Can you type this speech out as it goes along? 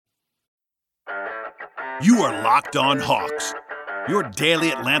You are Locked On Hawks, your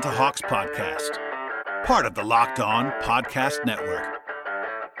daily Atlanta Hawks podcast. Part of the Locked On Podcast Network.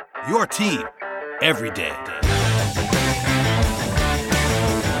 Your team every day.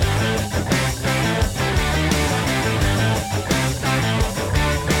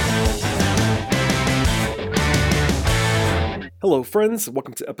 Hello, friends.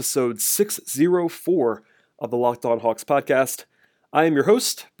 Welcome to episode 604 of the Locked On Hawks podcast. I am your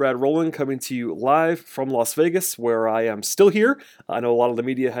host, Brad Rowland, coming to you live from Las Vegas, where I am still here. I know a lot of the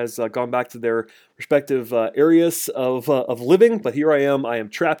media has gone back to their respective areas of living, but here I am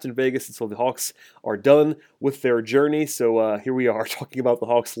trapped in Vegas until the Hawks are done with their journey. So here we are talking about the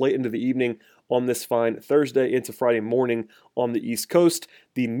Hawks late into the evening on this fine Thursday into Friday morning on the East Coast.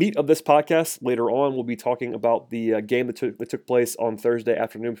 The meat of this podcast later on will be talking about the game that took place on Thursday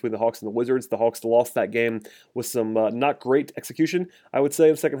afternoon between the Hawks and the Wizards. The Hawks lost that game with some not great execution, I would say,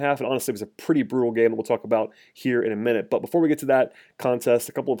 in the second half, and honestly it was a pretty brutal game that we'll talk about here in a minute. But before we get to that contest,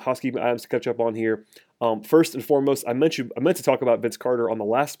 a couple of housekeeping items to catch up on here. First and foremost, I meant to talk about Vince Carter on the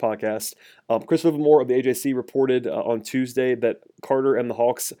last podcast. Chris Livermore of the AJC reported on Tuesday that Carter and the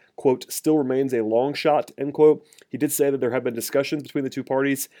Hawks, quote, still remains a long shot, end quote. He did say that there have been discussions between the two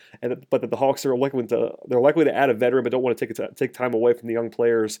parties, but that the Hawks are likely to add a veteran, but don't want to take time away from the young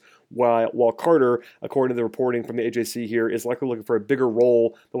players. While Carter, according to the reporting from the AJC here, is likely looking for a bigger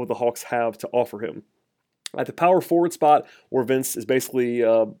role than what the Hawks have to offer him. At the power forward spot, where Vince is basically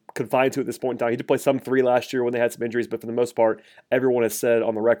confined to at this point in time. He did play some three last year when they had some injuries, but for the most part, everyone has said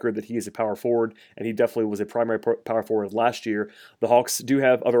on the record that he is a power forward, and he definitely was a primary power forward last year. The Hawks do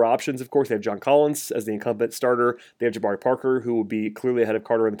have other options, of course. They have John Collins as the incumbent starter. They have Jabari Parker, who will be clearly ahead of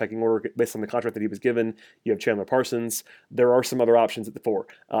Carter in the pecking order based on the contract that he was given. You have Chandler Parsons. There are some other options at the four.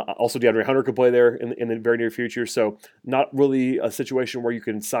 Also, DeAndre Hunter could play there in the very near future, so not really a situation where you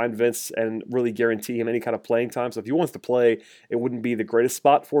can sign Vince and really guarantee him any kind of playing time. So if he wants to play, it wouldn't be the greatest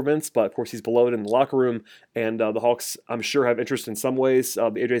spot for Vince, but of course he's beloved in the locker room, and the Hawks, I'm sure, have interest in some ways. The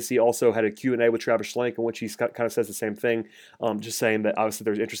AJC also had a Q&A with Travis Schlenk in which he kind of says the same thing, just saying that obviously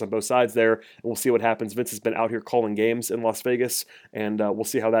there's interest on both sides there, and we'll see what happens. Vince has been out here calling games in Las Vegas, and we'll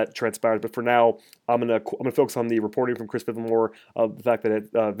see how that transpires. But for now, I'm gonna focus on the reporting from Chris Livermore of the fact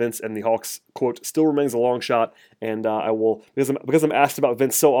that Vince and the Hawks, quote, still remains a long shot, and I will, because I'm asked about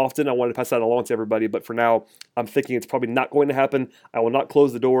Vince so often, I wanted to pass that along to everybody, but for now, I'm thinking it's probably not going to happen. I will not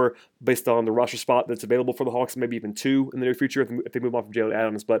close the door based on the roster spot that's available for the Hawks, maybe even two in the near future if they move on from Jalen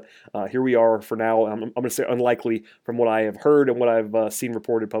Adams. But here we are for now. I'm going to say unlikely from what I have heard and what I've seen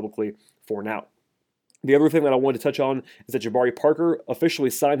reported publicly for now. The other thing that I wanted to touch on is that Jabari Parker officially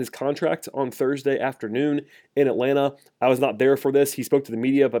signed his contract on Thursday afternoon in Atlanta. I was not there for this. He spoke to the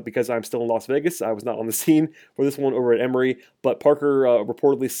media, but because I'm still in Las Vegas, I was not on the scene for this one over at Emory. But Parker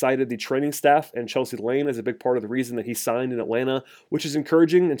reportedly cited the training staff and Chelsea Lane as a big part of the reason that he signed in Atlanta, which is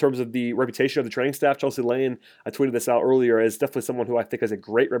encouraging in terms of the reputation of the training staff. Chelsea Lane, I tweeted this out earlier, is definitely someone who I think has a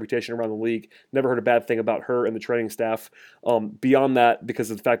great reputation around the league. Never heard a bad thing about her and the training staff. Beyond that,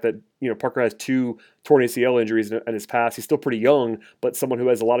 because of the fact that Parker has two torn ACL injuries in his past. He's still pretty young, but someone who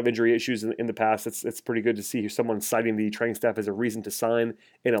has a lot of injury issues in the past. It's pretty good to see someone citing the training staff as a reason to sign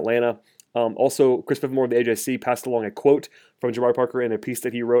in Atlanta. Also, Chris Livermore of the AJC passed along a quote from Jabari Parker in a piece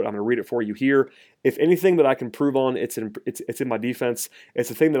that he wrote. I'm going to read it for you here. If anything that I can prove on, it's in my defense. It's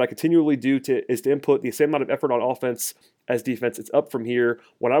the thing that I continually do is to input the same amount of effort on offense as defense. It's up from here.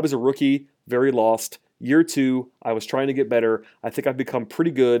 When I was a rookie, very lost. Year two, I was trying to get better. I think I've become pretty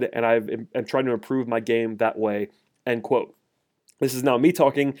good, and I'm trying to improve my game that way, end quote. This is now me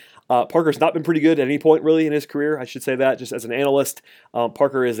talking. Parker's not been pretty good at any point, really, in his career. I should say that, just as an analyst.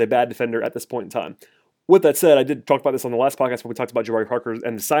 Parker is a bad defender at this point in time. With that said, I did talk about this on the last podcast when we talked about Jabari Parker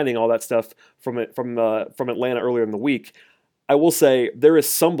and signing all that stuff from Atlanta earlier in the week. I will say there is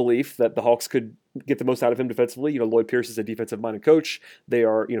some belief that the Hawks could get the most out of him defensively. Lloyd Pierce is a defensive-minded coach. They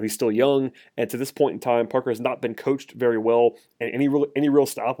are, he's still young, and to this point in time, Parker has not been coached very well. And any real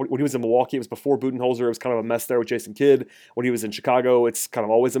stop. When he was in Milwaukee, it was before Budenholzer. It was kind of a mess there with Jason Kidd. When he was in Chicago, it's kind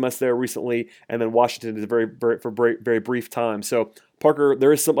of always a mess there recently. And then Washington is very brief time. So Parker,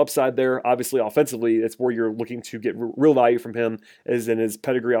 there is some upside there. Obviously, offensively, it's where you're looking to get real value from him. Is in his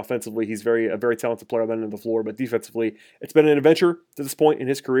pedigree offensively. He's a very talented player on the end of the floor. But defensively, it's been an adventure to this point in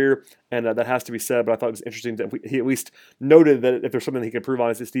his career, and that has to be said. But I thought it was interesting that he at least noted that if there's something that he can improve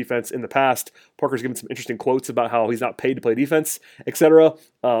on is his defense. In the past, Parker's given some interesting quotes about how he's not paid to play defense, etc.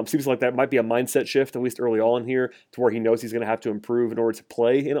 Seems like that might be a mindset shift, at least early on here, to where he knows he's going to have to improve in order to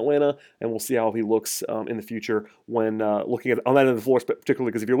play in Atlanta, and we'll see how he looks in the future when looking at on that end of the floor, particularly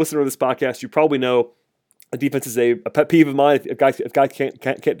because if you're listening to this podcast, you probably know A defense is a pet peeve of mine. If guy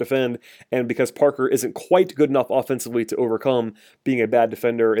can't defend, and because Parker isn't quite good enough offensively to overcome being a bad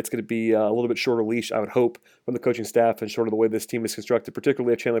defender, it's going to be a little bit shorter leash, I would hope, from the coaching staff and sort of the way this team is constructed,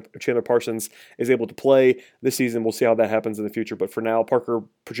 particularly if Chandler Parsons is able to play this season. We'll see how that happens in the future. But for now, Parker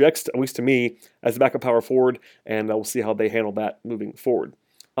projects, at least to me, as the backup power forward, and we'll see how they handle that moving forward.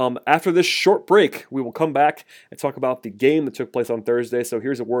 After this short break, we will come back and talk about the game that took place on Thursday. So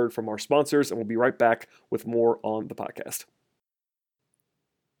here's a word from our sponsors, and we'll be right back with more on the podcast.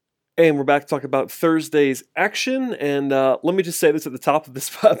 And we're back to talk about Thursday's action. And let me just say this at the top of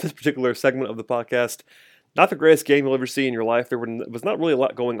this particular segment of the podcast. Not the greatest game you'll ever see in your life. There was not really a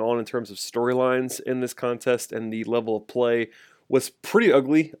lot going on in terms of storylines in this contest, and the level of play was pretty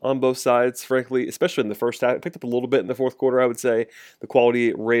ugly on both sides, frankly, especially in the first half. It picked up a little bit in the fourth quarter, I would say. The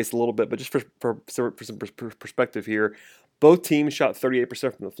quality raised a little bit, but just for some perspective here, both teams shot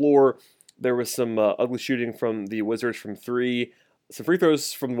 38% from the floor. There was some ugly shooting from the Wizards from three, some free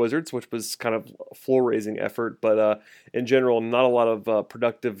throws from the Wizards, which was kind of a floor-raising effort, but in general, not a lot of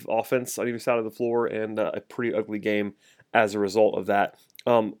productive offense on either side of the floor, and a pretty ugly game as a result of that.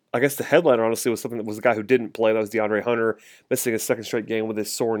 I guess the headliner, honestly, was something that was the guy who didn't play. That was DeAndre Hunter, missing his second straight game with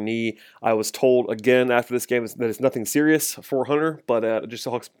his sore knee. I was told again after this game that it's nothing serious for Hunter, but just the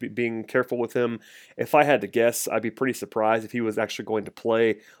Hawks being careful with him. If I had to guess, I'd be pretty surprised if he was actually going to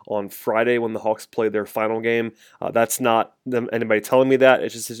play on Friday when the Hawks play their final game. That's not anybody telling me that.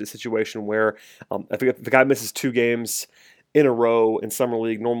 It's just a situation where I think if the guy misses 2 games in a row in summer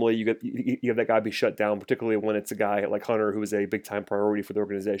league, normally you have that guy be shut down, particularly when it's a guy like Hunter who is a big time priority for the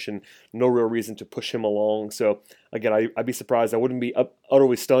organization. No real reason to push him along. So again, I'd be surprised. I wouldn't be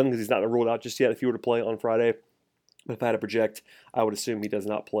utterly stunned because he's not ruled out just yet if he were to play on Friday. But if I had to project, I would assume he does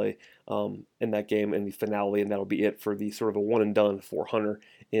not play in that game in the finale, and that'll be it for the sort of a one and done for Hunter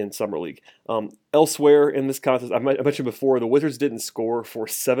in Summer League. Elsewhere in this contest, I mentioned before, the Wizards didn't score for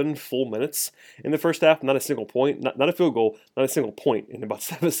 7 full minutes in the first half. Not a single point, not a field goal, not a single point in about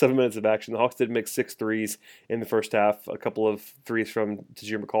 7 minutes of action. The Hawks did make 6 threes in the first half, a couple of threes from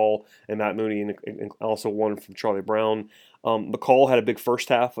Tajir McCall and Matt Mooney, and also one from Charlie Brown. McCall had a big first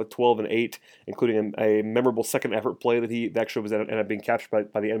half with 12 and 8, including a memorable second effort play that actually was ended up being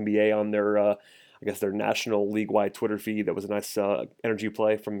captured by the NBA on their their national league-wide Twitter feed. That was a nice energy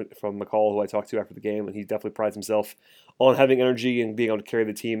play from McCall, who I talked to after the game, and he definitely prides himself on having energy and being able to carry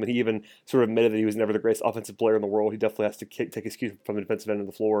the team. And he even sort of admitted that he was never the greatest offensive player in the world. He definitely has to take his cues from the defensive end of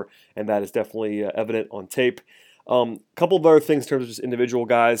the floor, and that is definitely evident on tape. Couple of other things in terms of just individual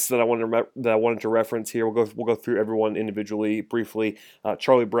guys that I wanted to reference here. We'll go through everyone individually briefly.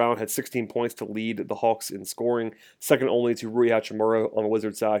 Charlie Brown had 16 points to lead the Hawks in scoring, second only to Rui Hachimura on the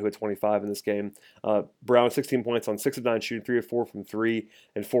Wizards side, who had 25 in this game. Brown 16 points on 6 of 9 shooting, 3 of 4 from 3,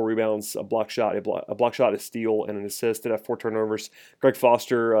 and 4 rebounds, a block shot, a steal, and an assist. Did have 4 turnovers. Greg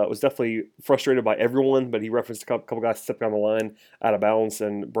Foster was definitely frustrated by everyone, but he referenced a couple guys stepping on the line out of bounds,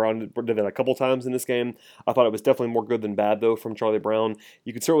 and Brown did that a couple times in this game. I thought it was definitely more good than bad, though, from Charlie Brown.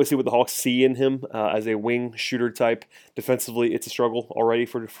 You can certainly see what the Hawks see in him as a wing shooter type. Defensively, it's a struggle already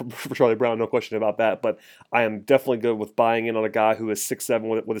for Charlie Brown, no question about that, but I am definitely good with buying in on a guy who is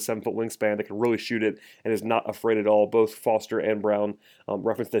 6'7" with a 7-foot wingspan that can really shoot it and is not afraid at all. Both Foster and Brown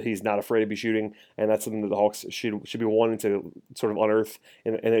referenced that he's not afraid to be shooting, and that's something that the Hawks should be wanting to sort of unearth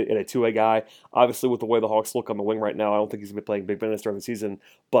in a two-way guy. Obviously, with the way the Hawks look on the wing right now, I don't think he's going to be playing big minutes during the season,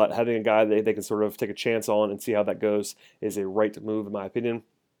 but having a guy they can sort of take a chance on and see how that goes is a right move, in my opinion.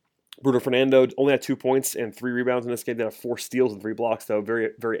 Bruno Fernando only had 2 points and 3 rebounds in this game. Did have 4 steals and 3 blocks, though. Very,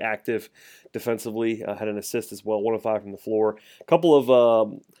 very active defensively. Had an assist as well, 1 of 5 from the floor. A couple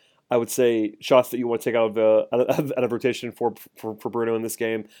of I would say shots that you want to take out of rotation for Bruno in this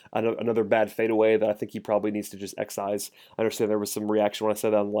game. Another bad fadeaway that I think he probably needs to just excise. I understand there was some reaction when I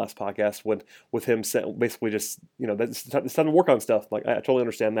said that on the last podcast with him basically just, it's time to work on stuff. Like, I totally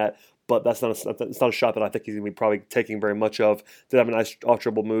understand that, but it's not a shot that I think he's going to be probably taking very much of. Did have a nice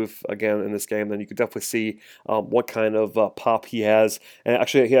off-dribble move again in this game. Then you could definitely see what kind of pop he has. And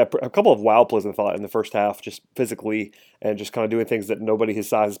actually, he had a couple of wild plays, I thought, in the first half, just physically and just kind of doing things that nobody his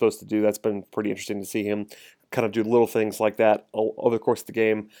size is supposed to do. That's been pretty interesting to see him kind of do little things like that over the course of the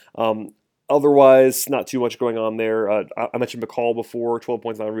game. Otherwise, not too much going on there. I mentioned McCall before, 12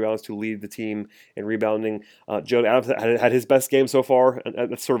 points, 9 rebounds to lead the team in rebounding. Joe Adams had his best game so far,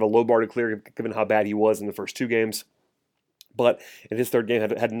 and that's sort of a low bar to clear given how bad he was in the first 2 games. But in his third game,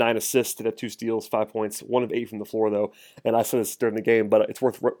 had 9 assists, did have 2 steals, 5 points, 1 of 8 from the floor, though. And I said this during the game, but it's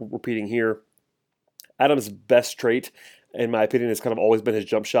worth repeating here. Adams' best trait, in my opinion, has kind of always been his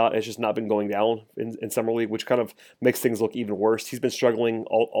jump shot. It's just not been going down in Summer League, which kind of makes things look even worse. He's been struggling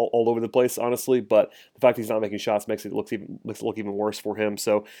all over the place, honestly, but the fact he's not making shots makes it look even worse for him.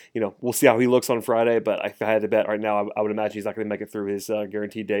 So, we'll see how he looks on Friday, but if I had to bet right now, I would imagine he's not going to make it through his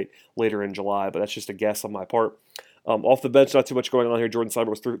guaranteed date later in July, but that's just a guess on my part. Off the bench, not too much going on here. Jordan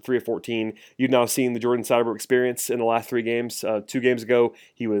Seidenberg was 3 of 14. You've now seen the Jordan Seidenberg experience in the last 3 games. 2 games ago,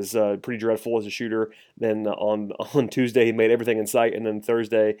 he was pretty dreadful as a shooter. Then on Tuesday, he made everything in sight. And then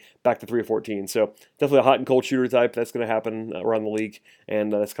Thursday, back to 3 of 14. So definitely a hot and cold shooter type. That's going to happen around the league.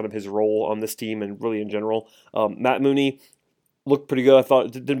 And that's kind of his role on this team and really in general. Matt Mooney looked pretty good. I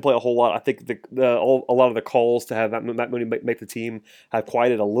thought didn't play a whole lot. I think a lot of the calls to have Matt Mooney make the team have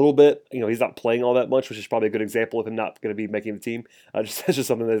quieted a little bit. He's not playing all that much, which is probably a good example of him not going to be making the team. It's just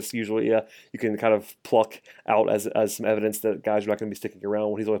something that's usually you can kind of pluck out as some evidence that guys are not going to be sticking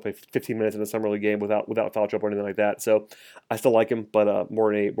around when he's only played 15 minutes in a summer league game without foul trouble or anything like that. So I still like him, but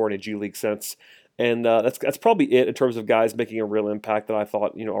more in a G League sense. And that's probably it in terms of guys making a real impact that I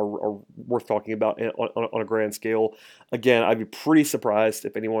thought are worth talking about on a grand scale. Again, I'd be pretty surprised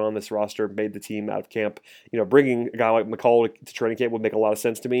if anyone on this roster made the team out of camp. Bringing a guy like McCall to training camp would make a lot of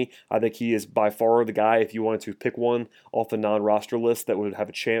sense to me. I think he is by far the guy, if you wanted to pick one off the non-roster list that would have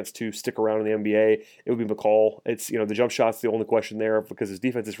a chance to stick around in the NBA, it would be McCall. It's the jump shot's the only question there because his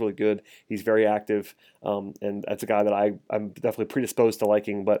defense is really good. He's very active, and that's a guy that I'm definitely predisposed to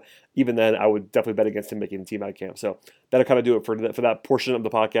liking. But even then, I would definitely bet against him making the team out of camp. So that'll kind of do it for that portion of the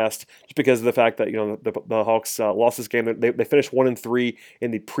podcast, just because of the fact that the Hawks lost this game. They finished 1-3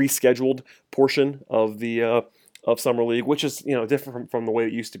 in the pre-scheduled portion of the of Summer League, which is different from the way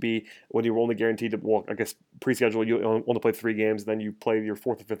it used to be when you were only guaranteed to, well, I guess pre-scheduled, you only play 3 games, then you play your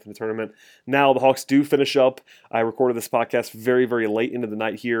 4th or 5th in the tournament. Now the Hawks do finish up. I recorded this podcast very, very late into the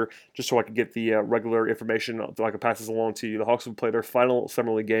night here, just so I could get the regular information, so I could pass this along to you. The Hawks will play their final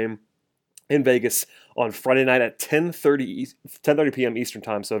Summer League game in Vegas on Friday night at 10:30 p.m. Eastern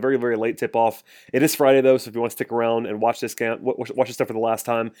time, so a very, very late tip-off. It is Friday, though, so if you want to stick around and watch this stuff for the last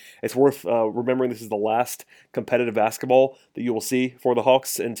time, it's worth remembering this is the last competitive basketball that you will see for the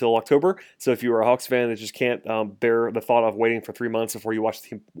Hawks until October. So if you are a Hawks fan that just can't bear the thought of waiting for 3 months before you watch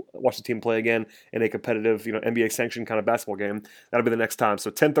the team play again in a competitive, NBA-sanctioned kind of basketball game, that'll be the next time.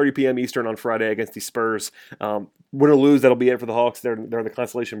 So 10:30 p.m. Eastern on Friday against the Spurs. Win or lose, that'll be it for the Hawks. They're in the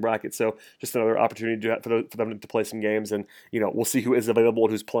consolation bracket, so just another opportunity for them to play some games, and we'll see who is available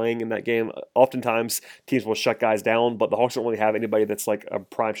and who's playing in that game. Oftentimes teams will shut guys down, but the Hawks don't really have anybody that's like a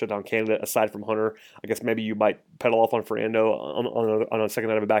prime shutdown candidate aside from Hunter. I guess maybe you might pedal off on Fernando on a second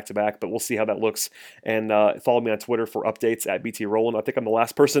night of a back-to-back, but we'll see how that looks. And follow me on Twitter for updates at BT Roland. I think I'm the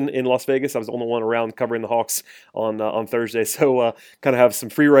last person in Las Vegas. I was the only one around covering the Hawks on Thursday, so kind of have some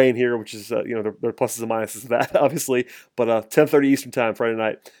free reign here, which is there are pluses and minuses of that, obviously. But 10:30 Eastern time Friday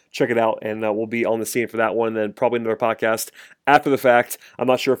night. Check it out, and we'll be on the scene for that one, and then probably another podcast after the fact. I'm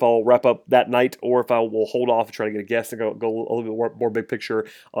not sure if I'll wrap up that night or if I will hold off and try to get a guest and go a little bit more big picture,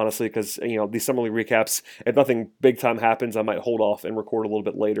 honestly, because these Summer League recaps, if nothing big time happens, I might hold off and record a little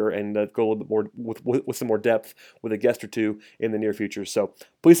bit later and go a little bit more with some more depth with a guest or two in the near future. So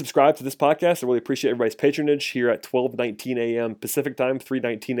please subscribe to this podcast. I really appreciate everybody's patronage here at 12:19 a.m. Pacific time,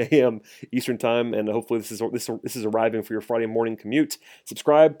 3:19 a.m. Eastern time, and hopefully this is arriving for your Friday morning commute.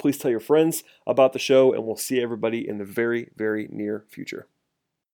 Subscribe. Please tell your friends about the show, and we'll see everybody in the very, very near future.